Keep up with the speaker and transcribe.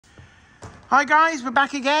Hi guys, we're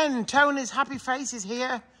back again. Tony's happy face is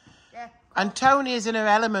here. Yeah. And Toni is in her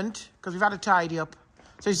element, because we've had a tidy up.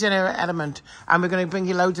 So she's in her element. And we're going to bring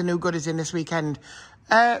you loads of new goodies in this weekend.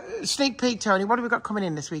 Sneak peek, Toni, what have we got coming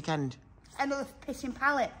in this weekend? Another pissing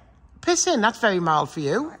pallet. Pissing? That's very mild for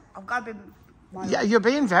you. I've got to be mild. Yeah, you're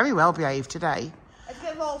being very well behaved today. It's a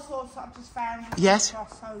bit of all sorts that I've just found. Yes.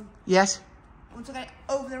 So Yes. once I get it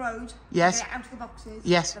over the road, Yes. get it out of the boxes,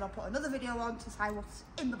 Yes. then I'll put another video on to say what's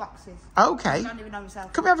in the boxes. Okay. I don't even know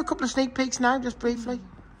myself. Can we have a couple of sneak peeks now, just briefly?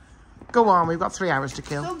 Go on, we've got 3 hours to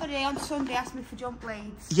kill. Somebody on Sunday asked me for jump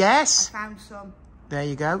leads. Yes. I found some. There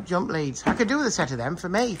you go, jump leads. I could do with a set of them for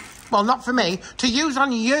me. Well, not for me, to use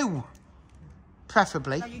on you.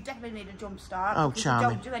 Preferably. No, you definitely need a jump start. Oh, because charming.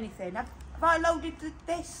 you don't do anything. Have I loaded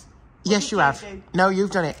this? What Yes, did you have. do? No, you've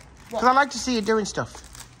done it. What? Because I like to see you doing stuff.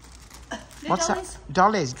 What's dollies? that?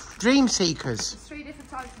 Dollies. Dream Seekers. There's 3 different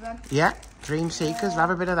types of them. Yeah, Dream Seekers. Have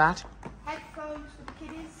a bit of that. Headphones for the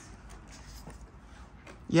kiddies.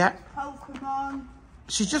 Yeah. Pokemon.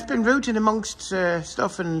 She's just been rooting amongst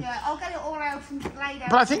stuff and... Yeah, I'll get it all out and laid out.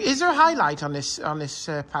 But I think, is there a highlight on this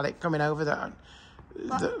palette coming over that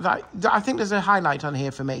I think there's a highlight on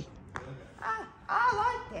here for me. I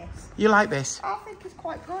like this. You like this? I think it's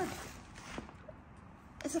quite good.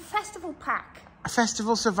 It's a festival pack. A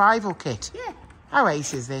festival survival kit. Yeah. How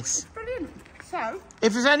ace is this? It's brilliant. So,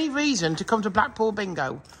 If there's any reason to come to Blackpool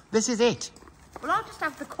Bingo, this is it. well, I'll just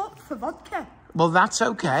have the cup for vodka. Well, that's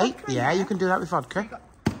okay. Vodka, Yeah, yeah. you can do that with vodka. You got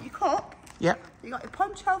your cup. Yeah, You got your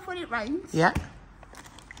poncho for when it rains. yeah,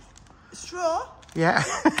 Straw. yeah,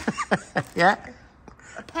 yeah.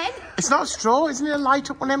 A pen. It's not a straw, isn't it? A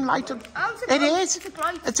light up, one of them light up. Oh, it's a It glow- is. it's a glow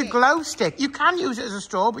It's a stick. glow stick. You can use it as a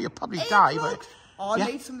straw, but you'll probably die. But I yeah.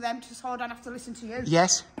 need some of them just so I don't have to listen to you.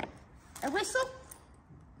 Yes, A whistle,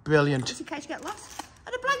 brilliant. just in case you get lost.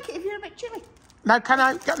 And a blanket if you're a bit chilly. Now,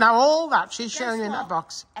 now all that she's showing you in that what?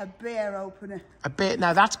 box. A beer opener. A bit.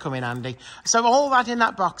 Now that's coming handy. So all that in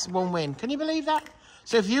that box won't win. Can you believe that?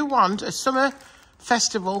 So if you want a summer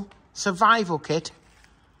festival survival kit,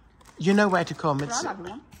 you know where to come. Well, I'll have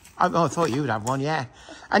one. I thought you would have one, yeah.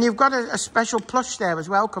 And you've got a special plush there as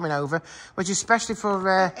well coming over, which is especially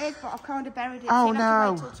for... It is, but I've kind of buried it. Oh, so you'll have to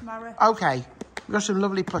no. wait till tomorrow. Okay. We've got some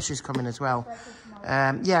lovely plushes coming as well.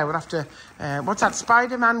 Yeah, we'll have to... what's that,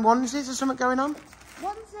 Spider-Man onesies or something going on?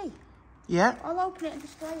 Onesie. Yeah, I'll open it and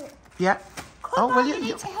display it. yeah. Come on, will you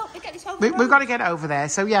need to help me get this over the We've road. got to get it over there.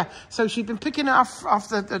 So, yeah. So, she's been picking it off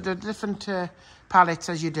the different pallets,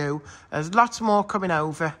 as you do. There's lots more coming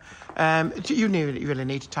over. You really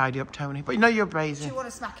need to tidy up, Toni. But you know you're brazen. Do you want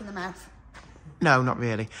a smack in the mouth? No, not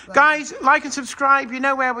really. Right. Guys, like and subscribe. You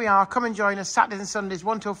know where we are. Come and join us Saturdays and Sundays,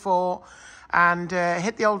 1 till 4. And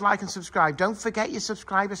hit the old like and subscribe. Don't forget your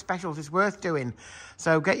subscriber specials. It's worth doing.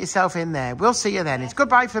 So get yourself in there. We'll see you then. It's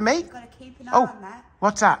goodbye for me. You've got to keep an eye on that.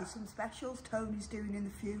 What's that? There's some specials Tony's doing in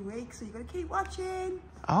a few weeks, so you've got to keep watching.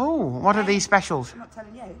 Oh, what are these specials? I'm not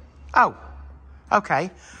telling you. Oh, okay.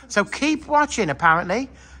 So keep watching, apparently.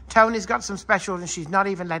 Toni's got some specials and she's not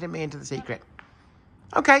even letting me into the secret.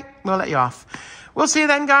 Okay, we'll let you off. We'll see you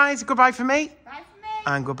then, guys. Goodbye from me. Bye from me.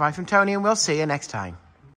 And goodbye from Toni, and we'll see you next time.